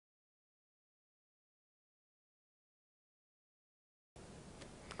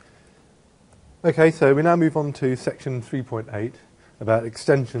Okay, so we now move on to section 3.8 about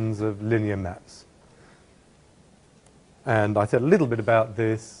extensions of linear maps. And I said a little bit about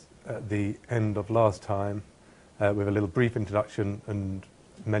this at the end of last time with a little brief introduction and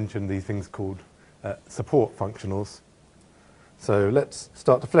mentioned these things called support functionals. So let's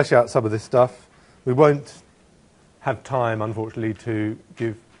start to flesh out some of this stuff. We won't have time, unfortunately, to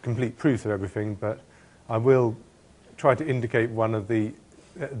give complete proofs of everything, but I will try to indicate one of the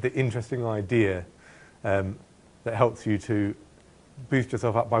interesting idea that helps you to boost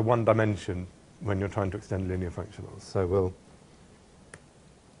yourself up by one dimension when you're trying to extend linear functionals. So we'll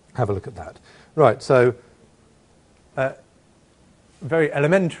have a look at that. Right, so very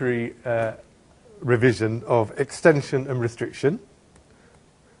elementary revision of extension and restriction.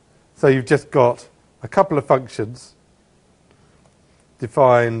 So you've just got a couple of functions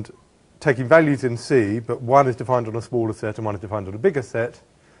defined taking values in C, but one is defined on a smaller set and one is defined on a bigger set.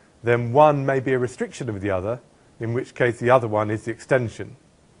 Then one may be a restriction of the other, in which case the other one is the extension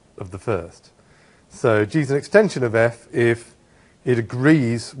of the first. So G is an extension of F if it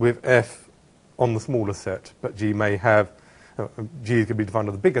agrees with F on the smaller set, but G may have, G can be defined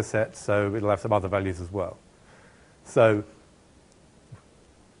on the bigger set, so it'll have some other values as well. So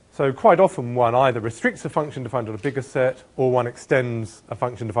quite often one either restricts a function defined on a bigger set, or one extends a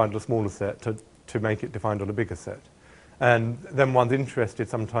function defined on a smaller set to make it defined on a bigger set. And then one's interested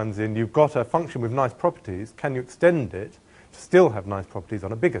sometimes in, you've got a function with nice properties, can you extend it to still have nice properties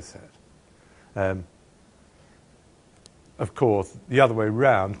on a bigger set? Of course, the other way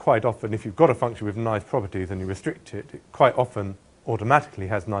around, quite often if you've got a function with nice properties and you restrict it, it quite often automatically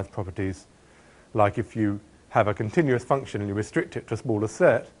has nice properties. Like if you have a continuous function and you restrict it to a smaller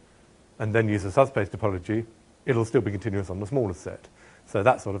set, and then use a subspace topology, it'll still be continuous on the smaller set. So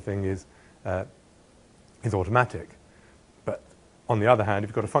that sort of thing is automatic. But on the other hand, if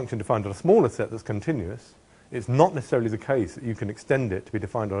you've got a function defined on a smaller set that's continuous, it's not necessarily the case that you can extend it to be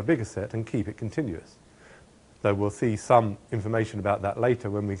defined on a bigger set and keep it continuous. Though we'll see some information about that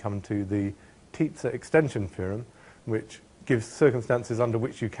later when we come to the Tietze extension theorem, which gives circumstances under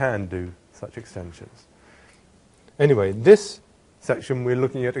which you can do such extensions. Anyway, this section we're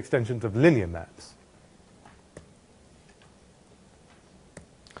looking at extensions of linear maps.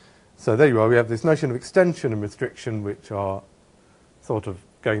 So there you are, we have this notion of extension and restriction which are sort of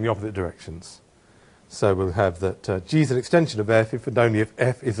going in the opposite directions. So we'll have that G is an extension of F if and only if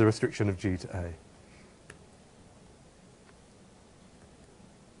F is a restriction of G to A.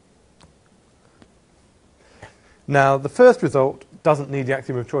 Now the first result doesn't need the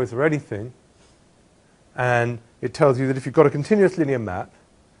axiom of choice or anything, and it tells you that if you've got a continuous linear map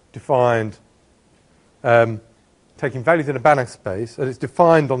defined taking values in a Banach space, and it's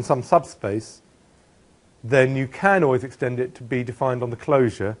defined on some subspace, then you can always extend it to be defined on the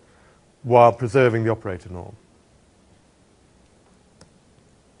closure while preserving the operator norm.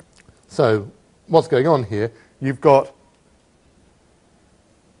 So what's going on here? You've got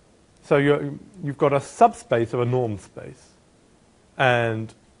a subspace of a norm space,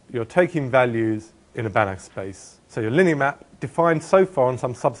 and you're taking values in a Banach space. So your linear map defined so far on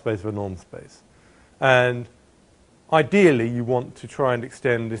some subspace of a norm space. And ideally, you want to try and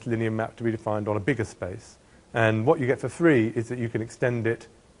extend this linear map to be defined on a bigger space. And what you get for free is that you can extend it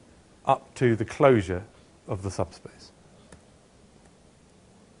up to the closure of the subspace.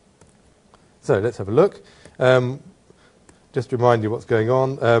 So let's have a look. Just to remind you what's going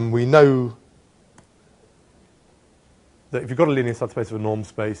on. We know that if you've got a linear subspace of a norm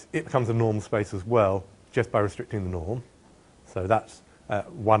space, it becomes a norm space as well, just by restricting the norm. So that's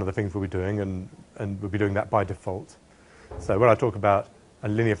one of the things we'll be doing, and we'll be doing that by default. So when I talk about a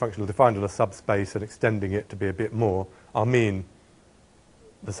linear functional defined on a subspace and extending it to be a bit more, I'll mean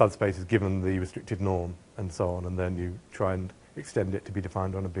the subspace is given the restricted norm and so on, and then you try and extend it to be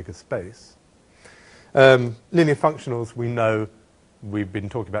defined on a bigger space. Linear functionals, we know, we've been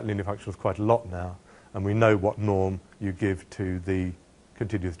talking about linear functionals quite a lot now, and we know what norm you give to the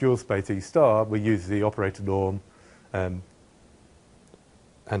continuous dual space E star. We use the operator norm, and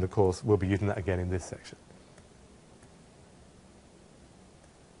of course we'll be using that again in this section.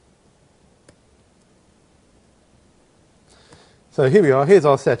 So here we are, here's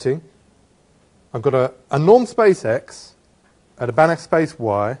our setting. I've got a norm space X at a Banach space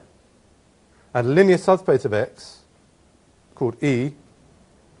Y and a linear subspace of X called E,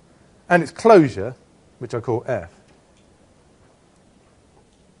 and its closure, which I call F.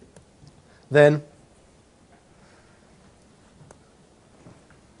 Then,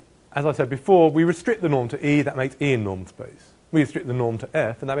 as I said before, we restrict the norm to E, that makes E a norm space. We restrict the norm to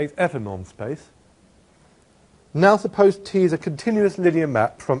F, and that makes F a norm space. Now suppose T is a continuous linear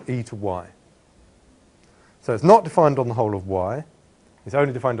map from E to Y. So it's not defined on the whole of Y. It's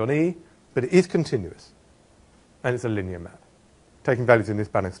only defined on E, but it is continuous. And it's a linear map, taking values in this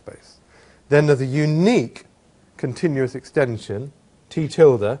Banach space. Then there's a unique continuous extension, T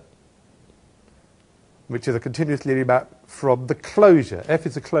tilde, which is a continuous linear map from the closure. F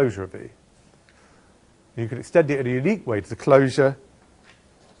is the closure of E. You can extend it in a unique way to the closure,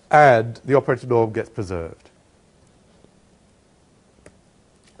 and the operator norm gets preserved.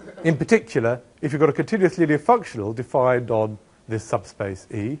 In particular, if you've got a continuous linear functional defined on this subspace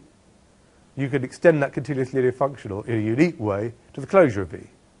E, you can extend that continuous linear functional in a unique way to the closure of E,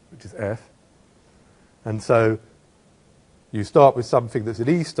 which is F. And so you start with something that's in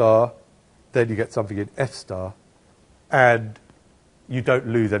E star, then you get something in F star, and you don't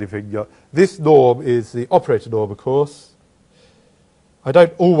lose anything. This norm is the operator norm, of course. I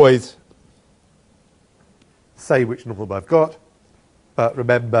don't always say which norm I've got, but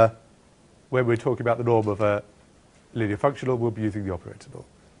remember, when we're talking about the norm of a linear functional, we'll be using the operator norm.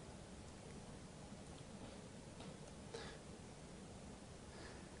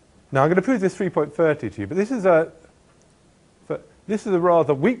 Now I'm going to prove this 3.30 to you, but this is a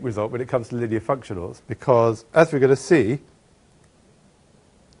rather weak result when it comes to linear functionals, because as we're going to see,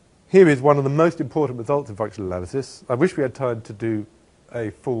 here is one of the most important results in functional analysis. I wish we had time to do a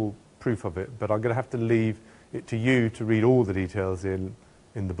full proof of it, but I'm going to have to leave it to you to read all the details in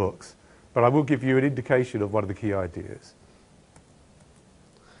the books. But I will give you an indication of one of the key ideas.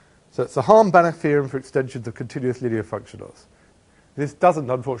 So it's the Hahn-Banach theorem for extensions of continuous linear functionals. This doesn't,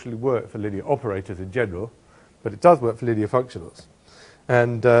 unfortunately, work for linear operators in general, but it does work for linear functionals.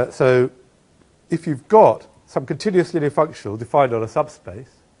 And so if you've got some continuous linear functional defined on a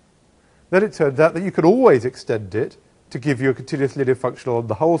subspace, then it turns out that you can always extend it to give you a continuous linear functional on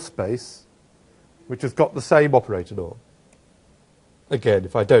the whole space, which has got the same operator norm. Again,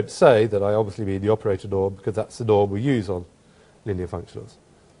 if I don't say, then I obviously mean the operator norm, because that's the norm we use on linear functionals.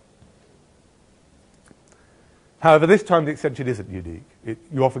 However, this time the extension isn't unique.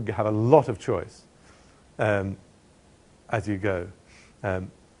 You often have a lot of choice as you go, a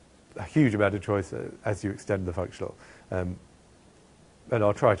huge amount of choice as you extend the functional. And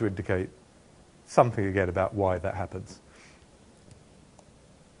I'll try to indicate something again about why that happens.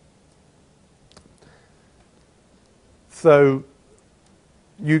 So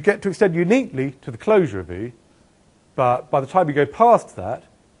you get to extend uniquely to the closure of E, but by the time you go past that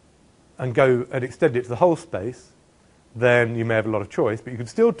and go and extend it to the whole space, then you may have a lot of choice, but you can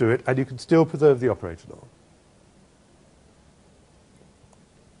still do it, and you can still preserve the operator norm.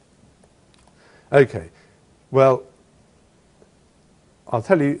 Okay, well, I'll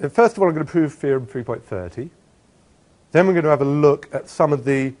tell you, first of all, I'm going to prove theorem 3.30. Then we're going to have a look at some of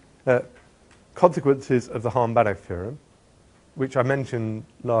the consequences of the Hahn-Banach theorem, which I mentioned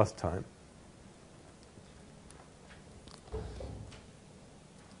last time.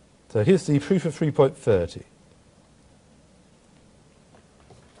 So here's the proof of 3.30.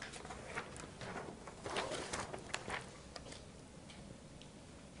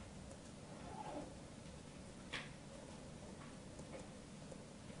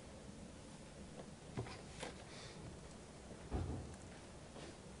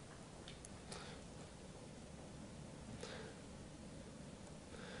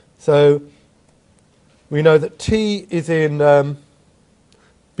 So we know that T is in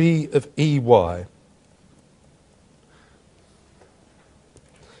B of EY.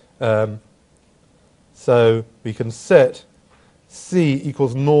 So we can set C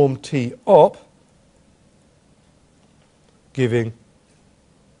equals norm T op, giving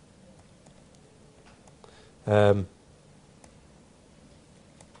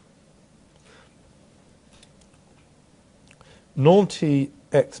norm T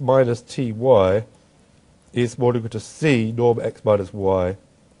x minus ty is more equal to C norm x minus y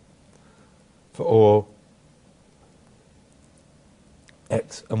for all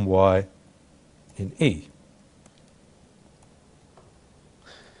x and y in E.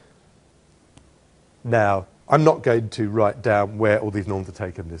 Now, I'm not going to write down where all these norms are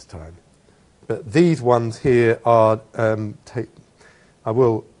taken this time, but these ones here are, I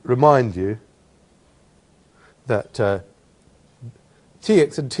will remind you that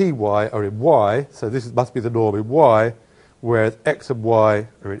Tx and Ty are in Y, so this must be the norm in Y, whereas X and Y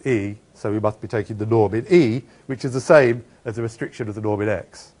are in E, so we must be taking the norm in E, which is the same as the restriction of the norm in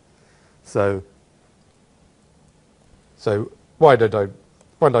X. So why don't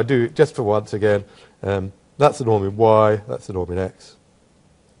I do it just for once again? That's the norm in Y, that's the norm in X.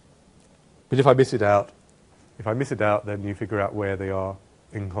 But if I miss it out, then you figure out where they are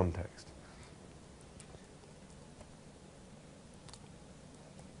in context.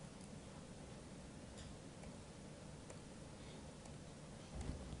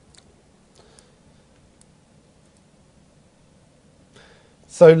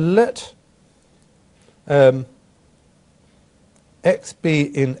 So let X be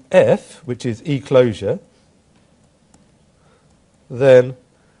in F, which is E closure, then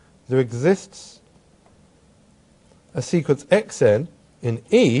there exists a sequence Xn in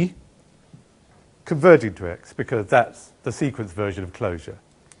E converging to X, because that's the sequence version of closure.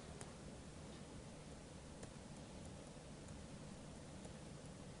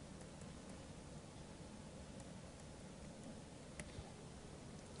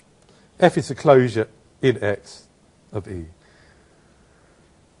 F is the closure in X of E.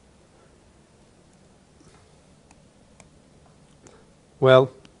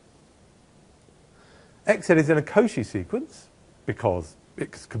 Well, Xn is in a Cauchy sequence because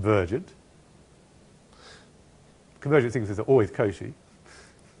it's convergent. Convergent sequences are always Cauchy.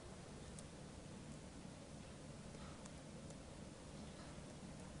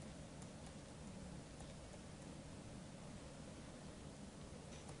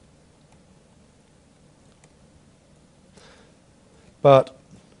 But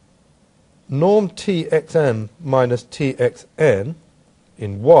norm Txn minus Txn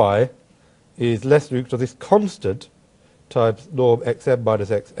in Y is less than or equal to this constant times norm Xn minus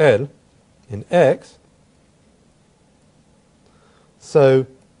Xn in X. So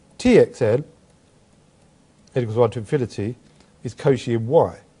Txn, n equals 1 to infinity, is Cauchy in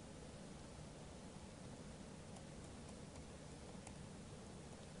Y.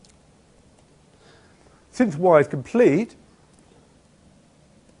 Since Y is complete,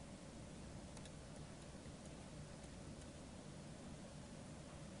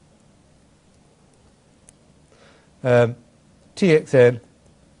 Txn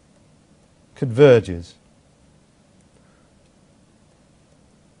converges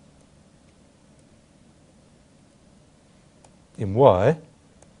in Y.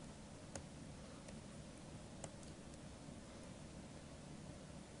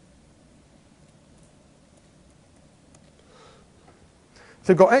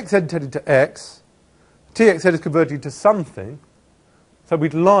 So we've got Xn tending to X, Txn is converging to something, so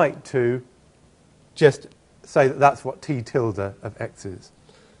we'd like to just say that that's what T tilde of X is.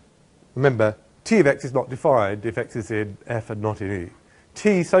 Remember, T of X is not defined if X is in F and not in E.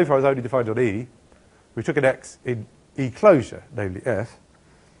 T so far is only defined on E. We took an X in E closure, namely F,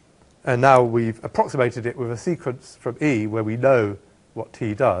 and now we've approximated it with a sequence from E where we know what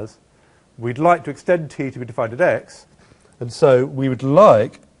T does. We'd like to extend T to be defined at X, and so we would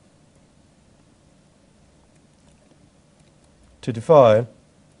like to define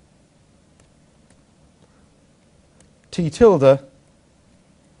T tilde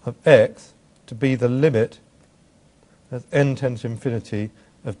of X to be the limit as n tends to infinity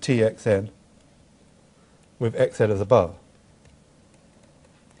of Txn with Xn as above.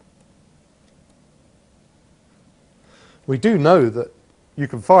 We do know that you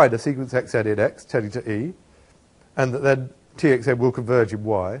can find a sequence Xn in X tending to E, and that then Txn will converge in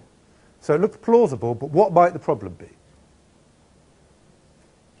Y. So it looks plausible, but what might the problem be?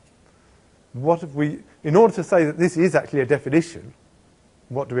 What if we, in order to say that this is actually a definition,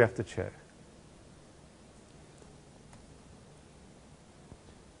 what do we have to check?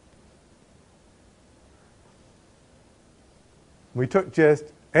 We took just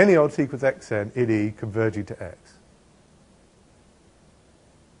any old sequence Xn in E converging to X.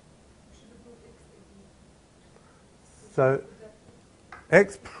 So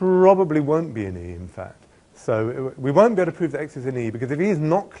X probably won't be in E, in fact. So we won't be able to prove that X is in E, because if E is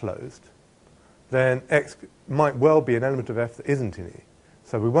not closed, then X might well be an element of F that isn't in E.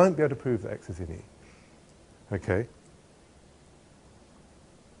 So we won't be able to prove that X is in E. Okay?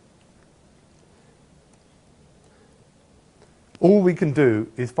 All we can do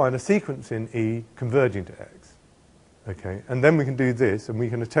is find a sequence in E converging to X. Okay? And then we can do this, and we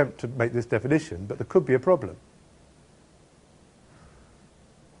can attempt to make this definition, but there could be a problem.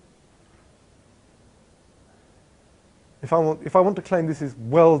 If I want to claim this is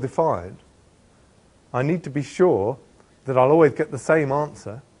well defined, I need to be sure that I'll always get the same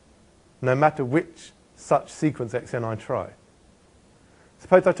answer no matter which such sequence Xn I try.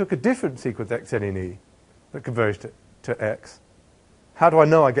 Suppose I took a different sequence Xn in E that converged to X. How do I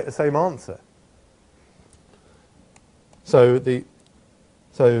know I get the same answer? So the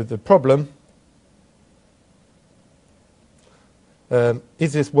problem,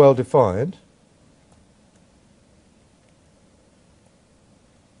 is this well defined?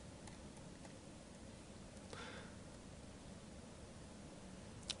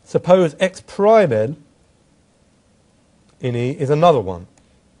 Suppose X prime n in E is another one.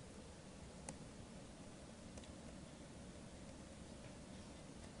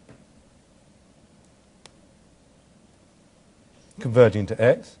 converging to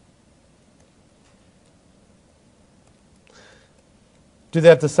x. Do they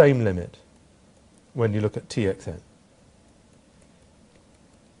have the same limit when you look at txn?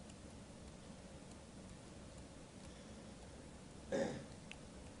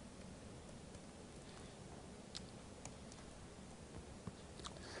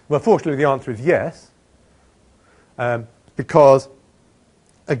 Well, fortunately, the answer is yes, because,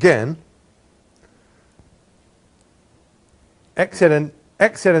 again, xn and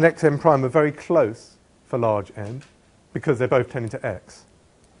xn prime are very close for large n, because they're both tending to x.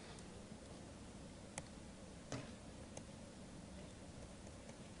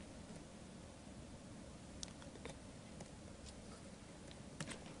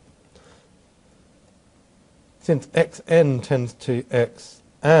 Since xn tends to x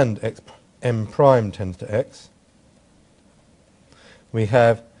and xm prime tends to x, we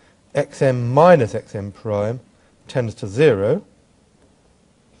have xm minus xm prime tends to 0.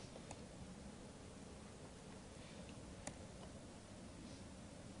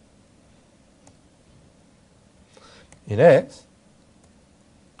 In x,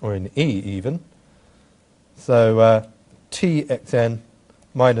 or in E even. So txn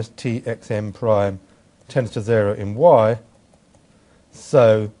minus txm prime tends to 0 in y,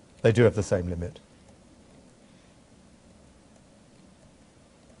 so they do have the same limit.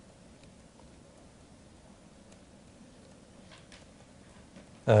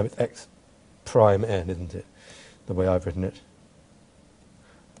 It's x prime n, isn't it? The way I've written it.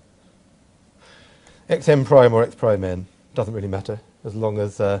 xm prime or x prime n doesn't really matter, as long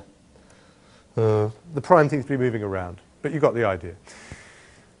as the prime seems to be moving around. But you got the idea.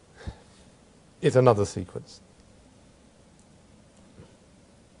 It's another sequence.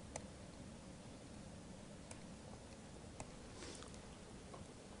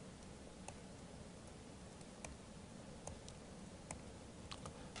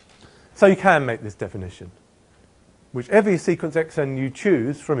 So you can make this definition. Whichever sequence xn you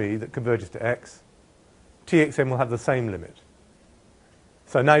choose from E that converges to x, txn will have the same limit.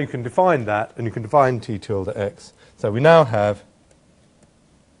 So now you can define that, and you can define t tilde x. So we now have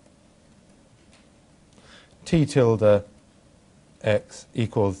t tilde x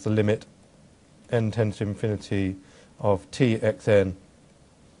equals the limit n tends to infinity of txn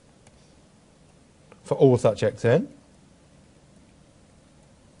for all such xn.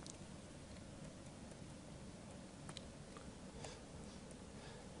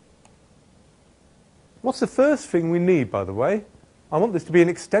 What's the first thing we need, by the way? I want this to be an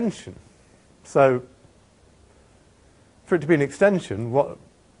extension. So for it to be an extension, what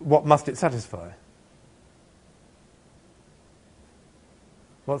must it satisfy?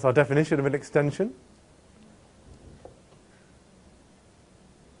 What's our definition of an extension?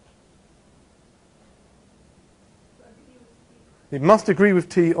 It must agree with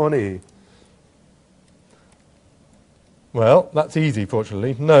T on E. Well, that's easy,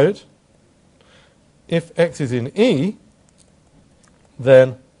 fortunately. Note, if x is in E,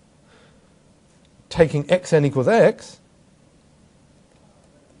 then taking xn equals x,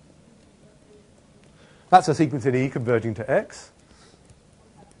 that's a sequence in E converging to x.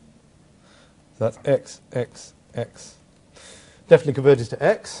 So that's x, x, x. Definitely converges to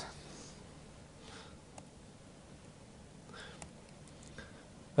x.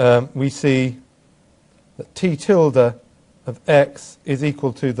 We see that t tilde of x is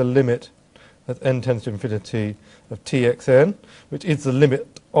equal to the limit as n tends to infinity of txn, which is the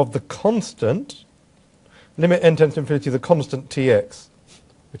limit of the constant, limit n tends to infinity of the constant tx,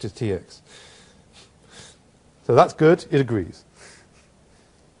 which is tx. So that's good, it agrees.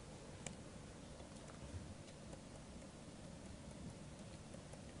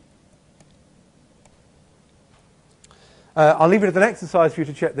 I'll leave it as an exercise for you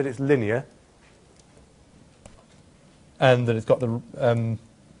to check that it's linear and that it's got the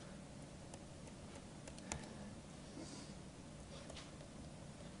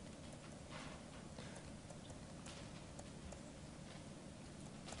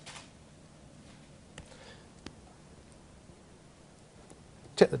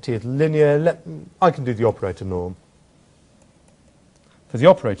check that T is linear. I can do the operator norm. For the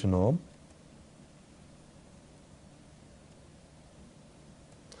operator norm,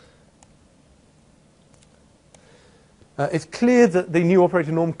 it's clear that the new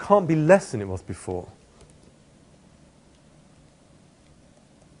operator norm can't be less than it was before.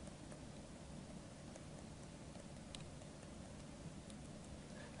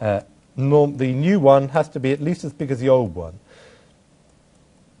 The new one has to be at least as big as the old one.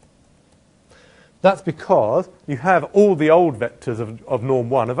 That's because you have all the old vectors of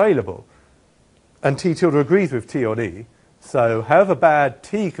norm 1 available. And T tilde agrees with T on E. So however bad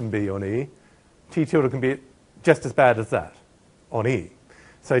T can be on E, T tilde can be just as bad as that on E.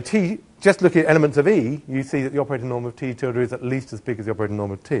 So T, just looking at elements of E, you see that the operator norm of T tilde is at least as big as the operator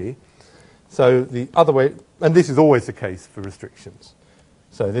norm of T. So the other way, and this is always the case for restrictions.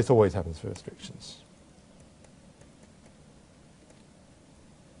 So this always happens for restrictions.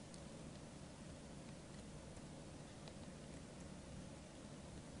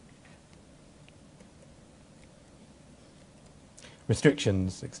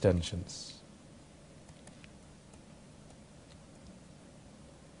 Restrictions, extensions.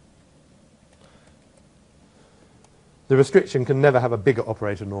 The restriction can never have a bigger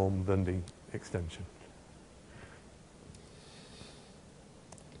operator norm than the extension.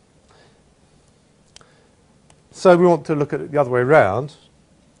 So we want to look at it the other way around.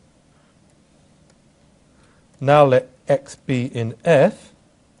 Now let X be in F.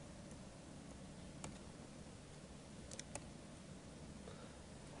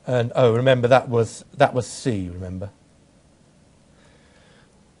 And oh, remember that was C, remember?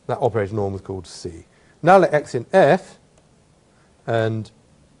 That operator norm was called C. Now let X in F and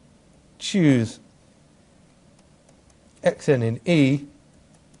choose xn in E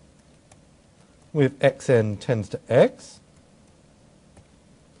with xn tends to X.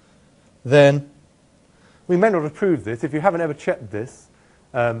 Then we may not have proved this. If you haven't ever checked this,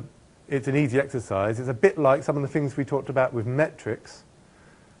 it's an easy exercise. It's a bit like some of the things we talked about with metrics.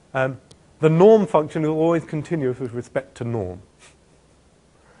 The norm function is always continuous with respect to norm.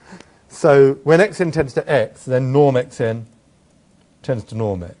 So when xn tends to X, then norm xn tends to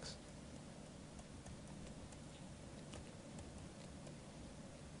norm X.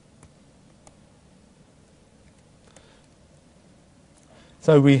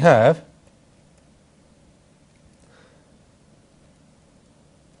 So we have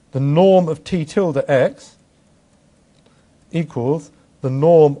the norm of T tilde X equals the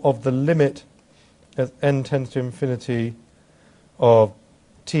norm of the limit as n tends to infinity of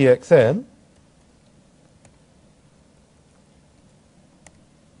Txn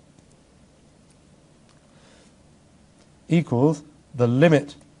equals the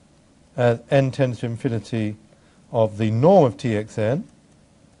limit as n tends to infinity of the norm of Txn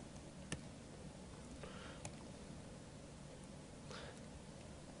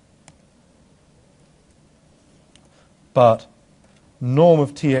but norm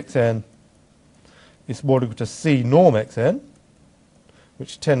of Txn is more equal to C norm xn,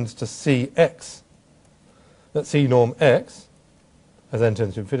 which tends to Cx, that's C norm x, as n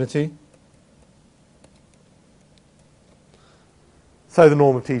tends to infinity. So the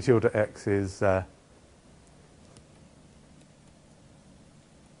norm of T tilde X is less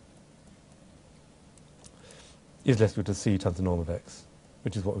equal to C times the norm of X,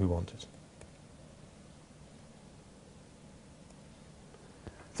 which is what we wanted.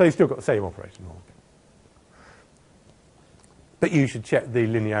 So you've still got the same operator norm. But you should check the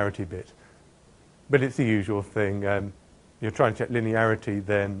linearity bit. But it's the usual thing. You're trying to check linearity,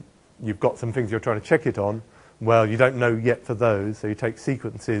 then you've got some things you're trying to check it on. Well, you don't know yet for those, so you take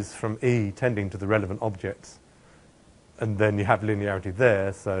sequences from E tending to the relevant objects, and then you have linearity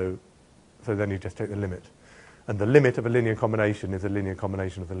there, so then you just take the limit. And the limit of a linear combination is a linear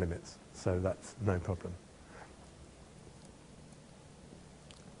combination of the limits, so that's no problem.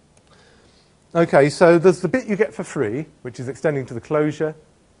 Okay, so there's the bit you get for free, which is extending to the closure,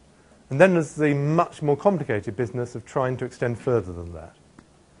 and then there's the much more complicated business of trying to extend further than that,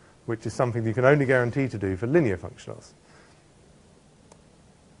 which is something you can only guarantee to do for linear functionals.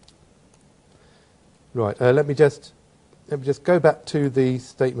 Right, let me just go back to the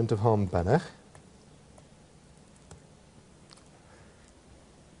statement of Hahn-Banach.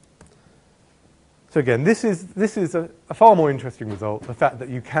 So again, this is a far more interesting result, the fact that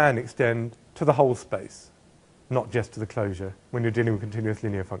you can extend to the whole space, not just to the closure, when you're dealing with continuous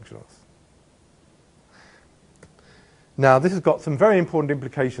linear functionals. Now, this has got some very important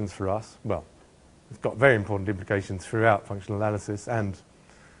implications for us. Well, it's got very important implications throughout functional analysis and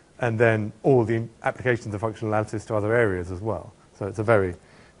then all the applications of functional analysis to other areas as well. So it's a very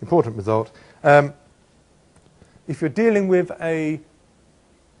important result. If you're dealing with a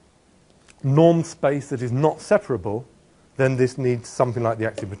norm space that is not separable, then this needs something like the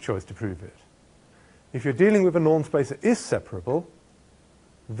axiom of choice to prove it. If you're dealing with a norm space that is separable,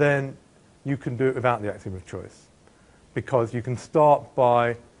 then you can do it without the axiom of choice, because you can start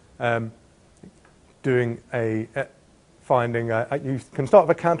by you can start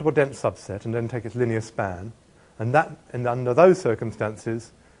with a countable dense subset and then take its linear span, and under those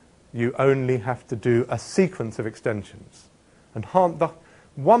circumstances you only have to do a sequence of extensions. And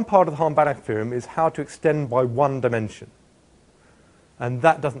one part of the Hahn-Banach theorem is how to extend by one dimension. And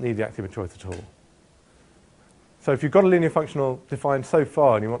that doesn't need the axiom of choice at all. So if you've got a linear functional defined so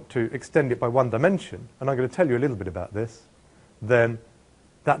far and you want to extend it by one dimension, and I'm going to tell you a little bit about this, then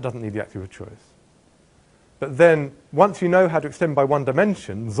that doesn't need the axiom of choice. But then, once you know how to extend by one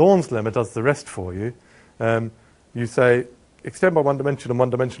dimension, Zorn's lemma does the rest for you. You say, extend by one dimension and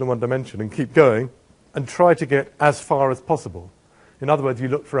one dimension and one dimension, and keep going, and try to get as far as possible. In other words, you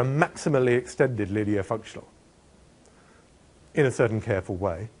look for a maximally extended linear functional in a certain careful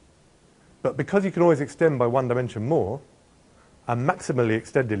way. But because you can always extend by one dimension more, a maximally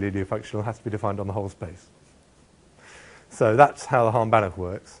extended linear functional has to be defined on the whole space. So that's how the Hahn-Banach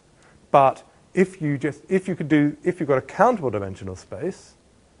works. But if you've got a countable dimensional space,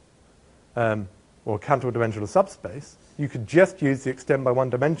 or a countable dimensional subspace, you could just use the extend by one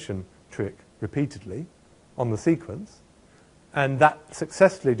dimension trick repeatedly on the sequence, and that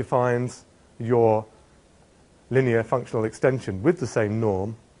successfully defines your linear functional extension with the same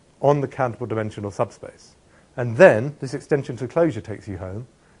norm on the countable dimensional subspace. And then this extension to closure takes you home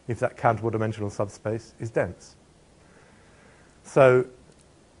if that countable dimensional subspace is dense. So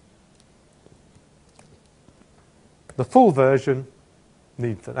the full version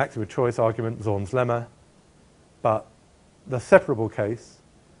needs an axiom of choice argument, Zorn's lemma, but the separable case,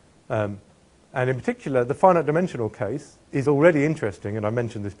 and in particular the finite dimensional case, is already interesting, and I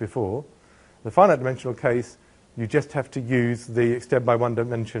mentioned this before. The finite dimensional case, you just have to use the extend by one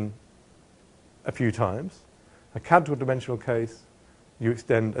dimension a few times. A countable dimensional case, you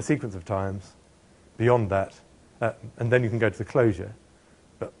extend a sequence of times beyond that, and then you can go to the closure.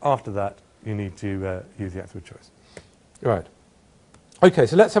 But after that, you need to use the axiom of choice. Right. Okay,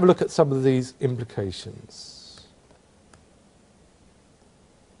 so let's have a look at some of these implications.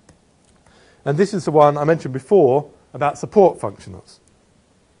 And this is the one I mentioned before about support functionals.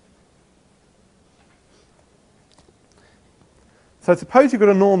 So suppose you've got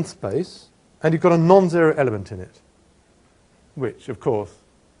a norm space and you've got a non-zero element in it, which, of course,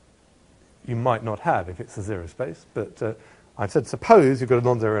 you might not have if it's a zero space, but I've said suppose you've got a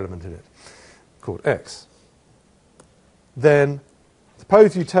non-zero element in it called x. Then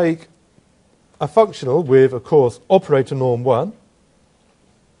suppose you take a functional with, of course, operator norm 1.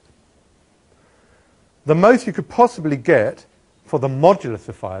 The most you could possibly get for the modulus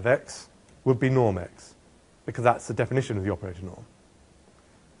of phi of x would be norm x, because that's the definition of the operator norm.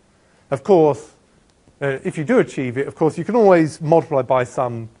 Of course, if you do achieve it, of course, you can always multiply by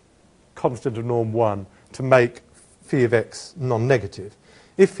some constant of norm 1 to make phi of x non-negative.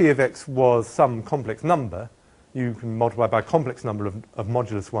 If phi of x was some complex number, you can multiply by a complex number of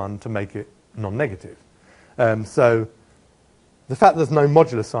modulus 1 to make it non-negative. So the fact that there's no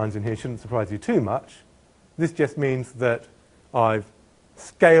modulus signs in here shouldn't surprise you too much. This just means that I've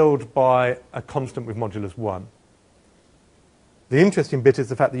scaled by a constant with modulus 1. The interesting bit is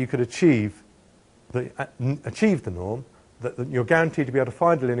the fact that you could achieve the norm, that you're guaranteed to be able to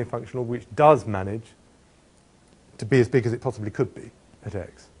find a linear functional which does manage to be as big as it possibly could be at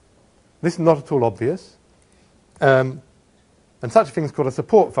x. This is not at all obvious. And such a thing is called a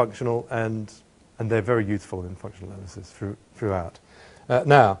support functional, and they're very useful in functional analysis throughout.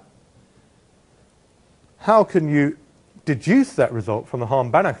 Now, how can you deduce that result from the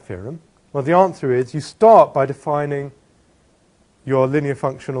Hahn-Banach theorem? Well, the answer is you start by defining your linear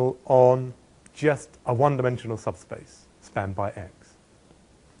functional on just a one-dimensional subspace spanned by x.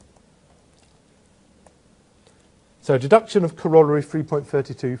 So deduction of corollary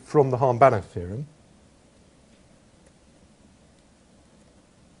 3.32 from the Hahn-Banach theorem.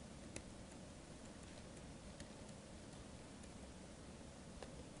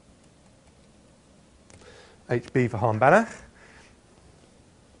 HB for Hahn-Banach.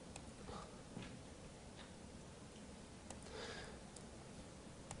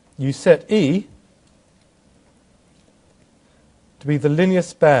 You set E to be the linear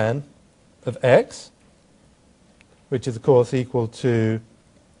span of x, which is, of course, equal to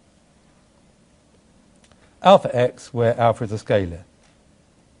alpha x, where alpha is a scalar.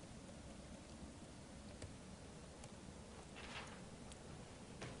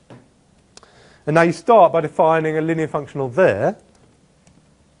 And now you start by defining a linear functional there.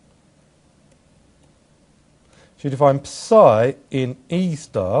 So you define psi in E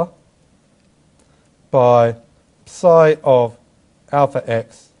star by psi of alpha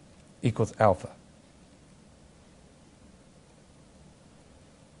x equals alpha.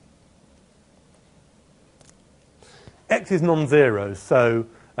 X is non-zero, so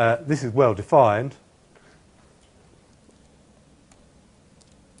this is well defined.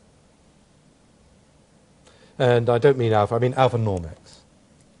 And I don't mean alpha, I mean alpha norm x.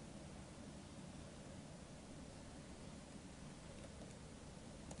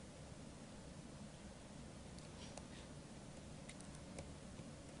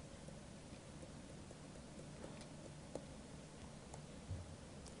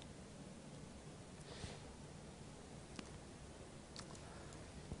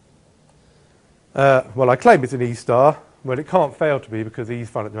 Well, I claim it's an E star. Well, it can't fail to be because E is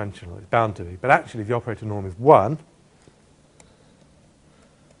finite dimensional. It's bound to be. But actually, if the operator norm is 1,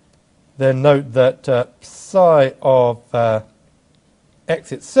 then note that psi of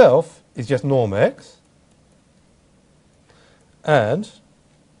x itself is just norm x. And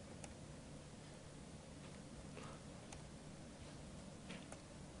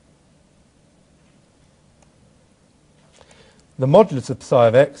the modulus of psi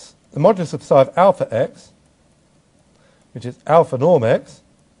of x, the modulus of psi of alpha x, which is alpha norm x,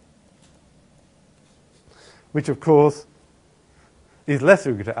 which of course is less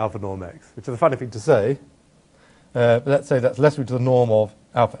or equal to alpha norm x, which is a funny thing to say, but let's say that's less or equal to the norm of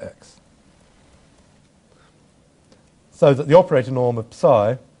alpha x. So that the operator norm of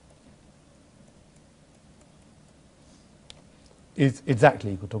psi is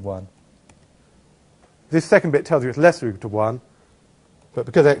exactly equal to 1. This second bit tells you it's less or equal to 1, but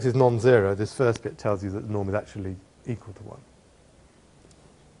because x is non-zero, this first bit tells you that the norm is actually equal to 1.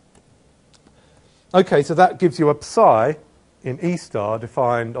 Okay, so that gives you a psi in E star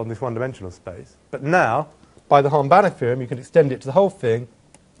defined on this one-dimensional space. But now, by the Hahn-Banach theorem, you can extend it to the whole thing.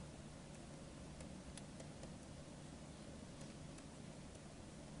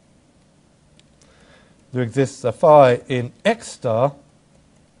 There exists a phi in X star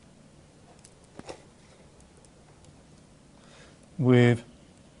with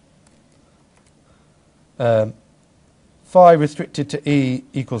phi restricted to E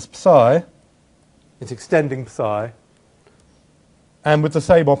equals psi. It's extending psi, and with the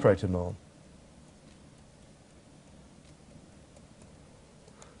same operator norm.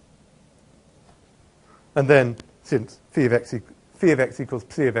 And then, since phi of x equals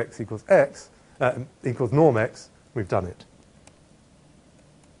psi of x equals x, equals norm x, we've done it.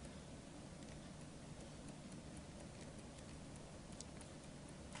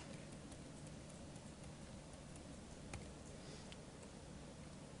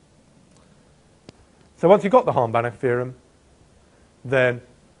 So once you've got the Hahn-Banach theorem, then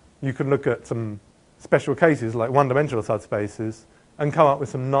you can look at some special cases like one-dimensional subspaces and come up with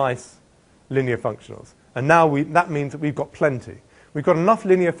some nice linear functionals. And now that means that we've got plenty. We've got enough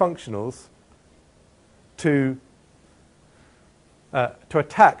linear functionals to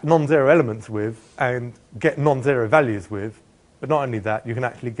attack non-zero elements with and get non-zero values with. But not only that, you can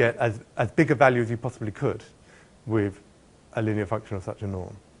actually get as big a value as you possibly could with a linear function of such a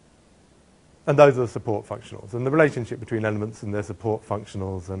norm. And those are the support functionals. And the relationship between elements and their support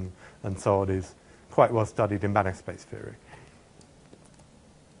functionals and so on is quite well studied in Banach space theory.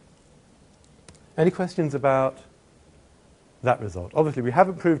 Any questions about that result? Obviously, we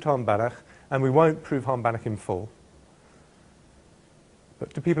haven't proved Hahn-Banach, and we won't prove Hahn-Banach in full.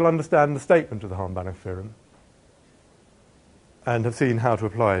 But do people understand the statement of the Hahn-Banach theorem and have seen how to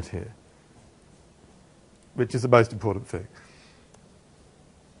apply it here? Which is the most important thing.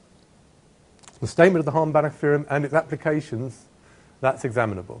 The statement of the Hahn-Banach theorem and its applications, that's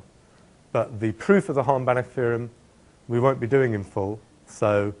examinable. But the proof of the Hahn-Banach theorem we won't be doing in full,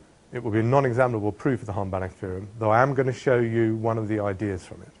 so it will be a non-examinable proof of the Hahn-Banach theorem, though I am going to show you one of the ideas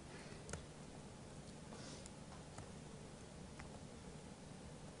from it.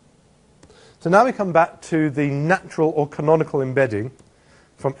 So now we come back to the natural or canonical embedding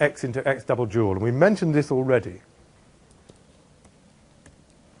from x into x double dual. And we mentioned this already.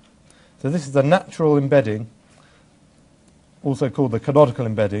 So this is the natural embedding, also called the canonical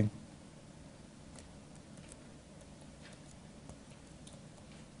embedding.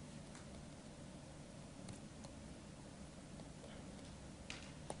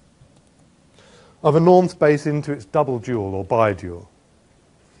 Of a norm space into its double dual or bidual.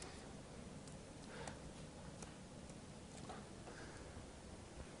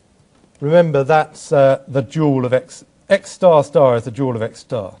 Remember, that's the dual of x. X star star is the dual of x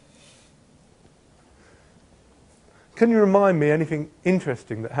star. Can you remind me anything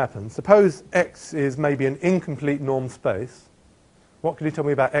interesting that happens? Suppose x is maybe an incomplete norm space. What can you tell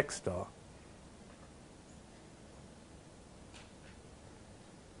me about x star?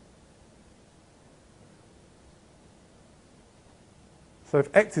 So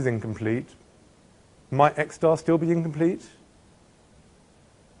if x is incomplete, might x star still be incomplete?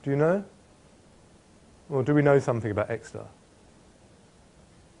 Do you know? Or do we know something about x star?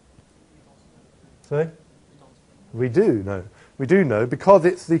 Sorry? We do know. We do know because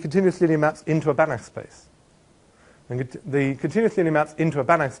it's the continuous linear maps into a Banach space. And the continuous linear maps into a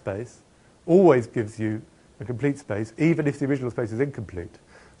Banach space always gives you a complete space, even if the original space is incomplete.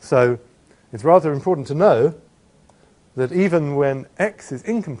 So it's rather important to know that even when x is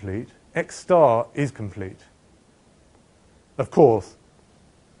incomplete, x star is complete. Of course,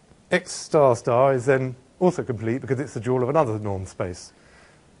 x star star is then also complete because it's the dual of another norm space.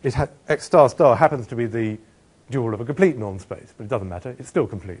 X star star happens to be the dual of a complete norm space, but it doesn't matter, it's still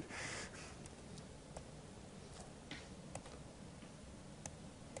complete.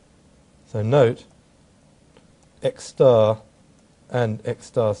 So note, x star and x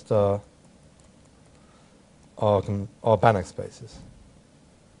star star are Banach spaces,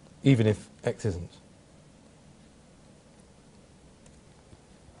 even if x isn't.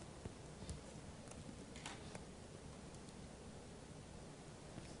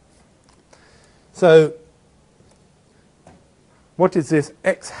 So what is this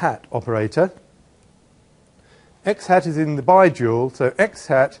x hat operator? X hat is in the bidual, so x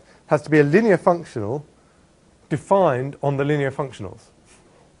hat has to be a linear functional defined on the linear functionals,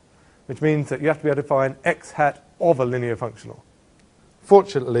 which means that you have to be able to find x hat of a linear functional.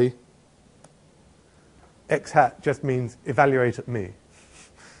 Fortunately, x hat just means evaluate at me.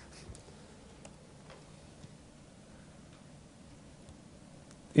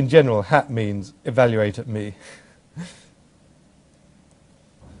 In general, hat means evaluate at me.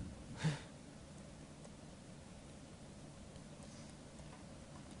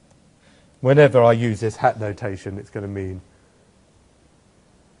 Whenever I use this hat notation, it's going to mean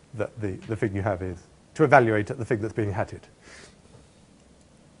that the thing you have is to evaluate at the thing that's being hatted.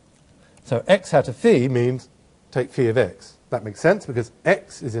 So x hat of phi means take phi of x. That makes sense because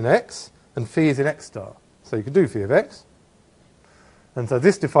x is in x and phi is in x star. So you can do phi of x. And so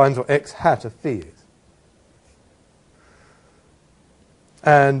this defines what x hat of phi is.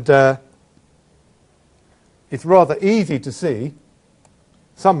 And it's rather easy to see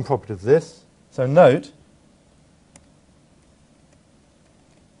some property of this. So note,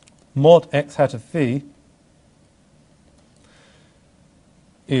 mod x hat of phi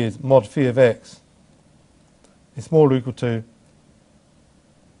is mod phi of x is smaller or equal to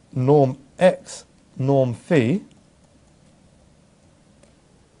norm x norm phi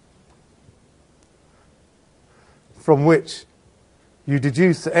from which you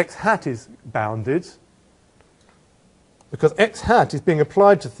deduce that x hat is bounded because x hat is being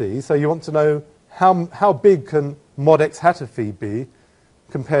applied to phi, so you want to know how big can mod x hat of phi be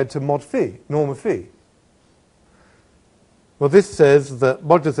compared to mod phi, norm of phi. Well, this says that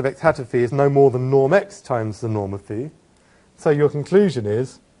modulus of x hat of phi is no more than norm x times the norm of phi. So your conclusion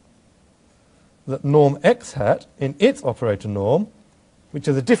is that norm x hat in its operator norm, which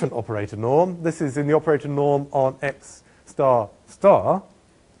is a different operator norm, this is in the operator norm on x star star,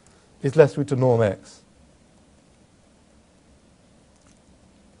 is less root to norm x.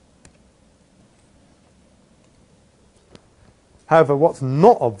 However, what's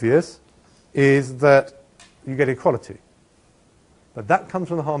not obvious is that you get equality. But that comes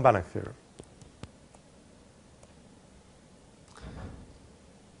from the Hahn-Banach theorem.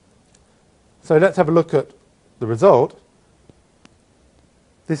 So let's have a look at the result.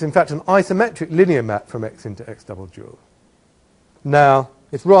 This is in fact an isometric linear map from x into x double dual. Now,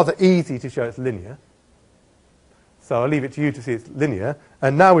 it's rather easy to show it's linear. So I'll leave it to you to see it's linear.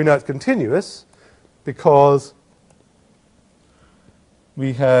 And now we know it's continuous because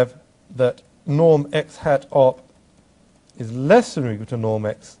we have that norm x hat op is less than or equal to norm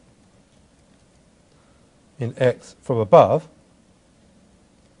x in x from above.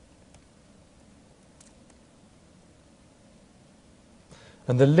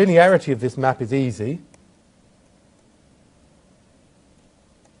 And the linearity of this map is easy.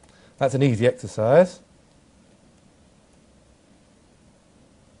 That's an easy exercise.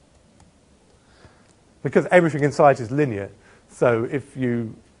 Because everything in sight is linear, so if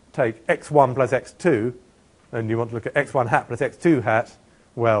you take x1 plus x2, and you want to look at x1 hat plus x2 hat,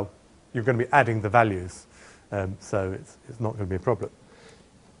 well, you're going to be adding the values. So it's not going to be a problem.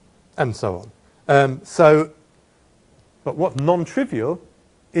 And so on. But what's non-trivial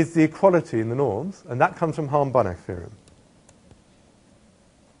is the equality in the norms, and that comes from Hahn-Banach theorem.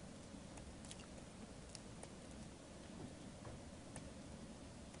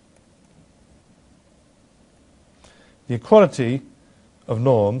 The equality of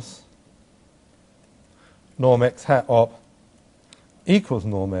norms, norm x hat op equals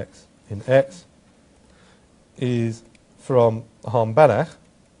norm x in x, is from Hahn-Banach.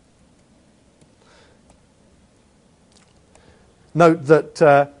 Note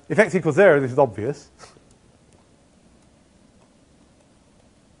that if x equals 0, this is obvious.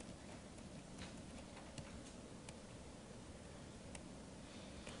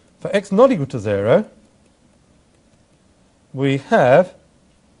 For x not equal to 0, we have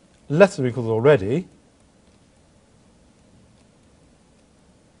less than or equals already.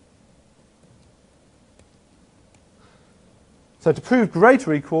 So to prove greater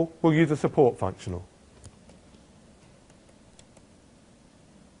or equal, we'll use a support functional.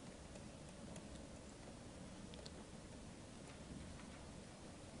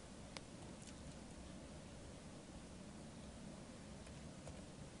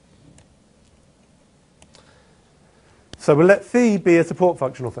 So we'll let phi be a support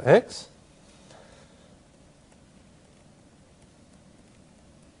functional for x.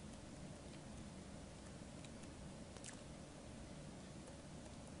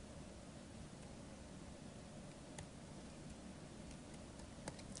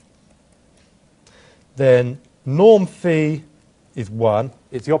 Then norm phi is 1.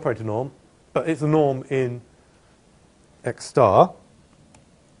 It's the operator norm, but it's a norm in x star.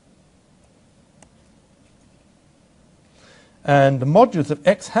 And the modulus of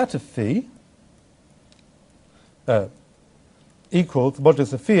x hat of phi equals the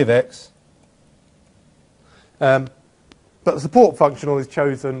modulus of phi of x. But the support functional is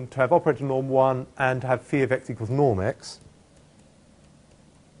chosen to have operator norm 1 and to have phi of x equals norm x.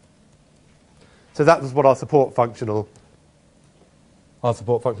 So that was what our support functionals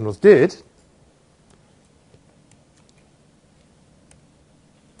did.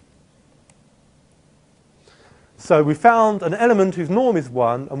 So we found an element whose norm is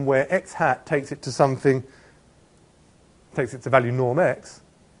 1 and where x hat takes it to something, takes it to value norm x.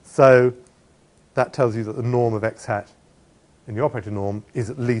 So that tells you that the norm of x hat in the operator norm is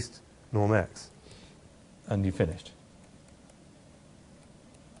at least norm x. And you finished.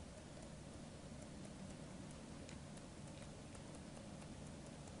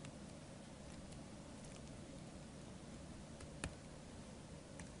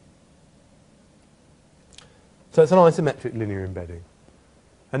 So it's an isometric linear embedding.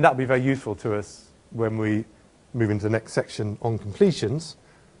 And that will be very useful to us when we move into the next section on completions,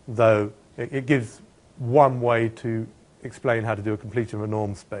 though it gives one way to explain how to do a completion of a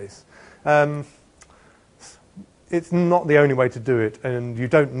norm space. It's not the only way to do it, and you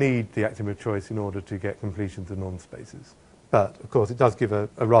don't need the axiom of choice in order to get completions of norm spaces. But, of course, it does give a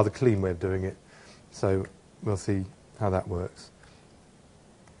rather clean way of doing it. So we'll see how that works.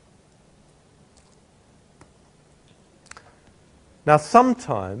 Now,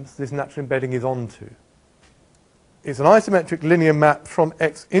 sometimes this natural embedding is onto. It's an isometric linear map from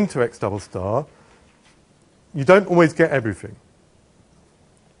x into x double star. You don't always get everything.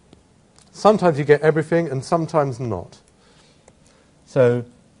 Sometimes you get everything and sometimes not. So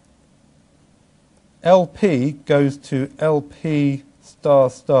LP goes to LP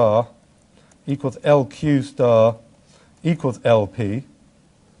star star equals LQ star equals LP.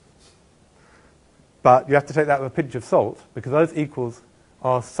 But you have to take that with a pinch of salt, because those equals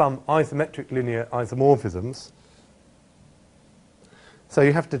are some isometric linear isomorphisms. So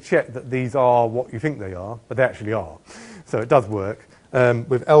you have to check that these are what you think they are, but they actually are. So it does work.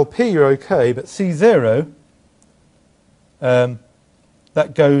 With LP, you're OK, but C0,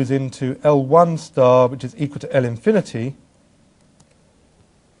 that goes into L1 star, which is equal to L infinity.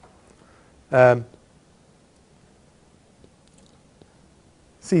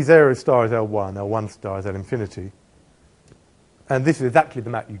 C0 star is L1, L1 star is L infinity. And this is exactly the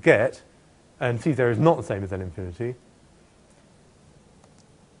map you get. And C0 is not the same as L infinity.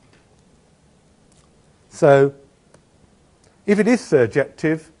 So if it is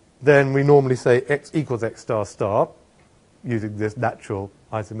surjective, then we normally say x equals x star star, using this natural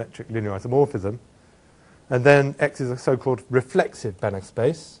isometric linear isomorphism. And then x is a so-called reflexive Banach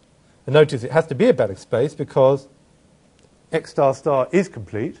space. And notice it has to be a Banach space because x star star is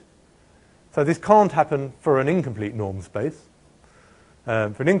complete. So this can't happen for an incomplete norm space.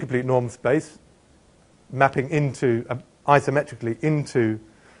 For an incomplete norm space, mapping into isometrically into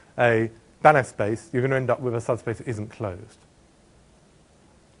a Banach space, you're going to end up with a subspace that isn't closed.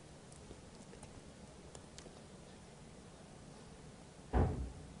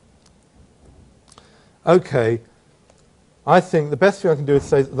 Okay, I think the best thing I can do is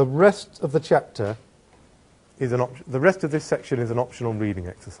say that the rest of the chapter is the rest of this section is an optional reading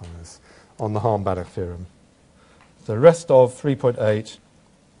exercise on the Hahn-Banach theorem. The rest of 3.8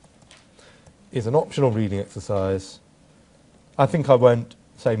 is an optional reading exercise. I think I won't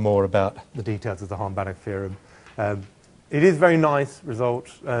say more about the details of the Hahn-Banach theorem. It is a very nice result.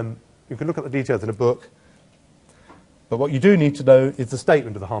 You can look at the details in a book. But what you do need to know is the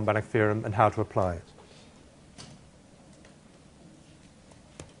statement of the Hahn-Banach theorem and how to apply it.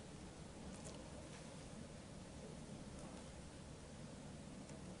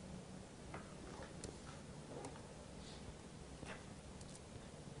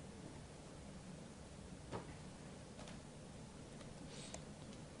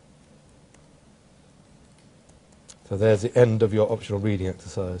 So there's the end of your optional reading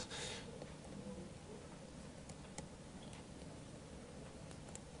exercise.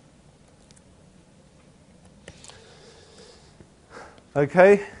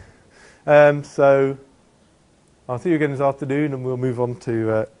 Okay, so I'll see you again this afternoon and we'll move on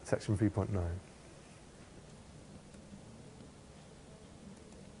to section 3.9.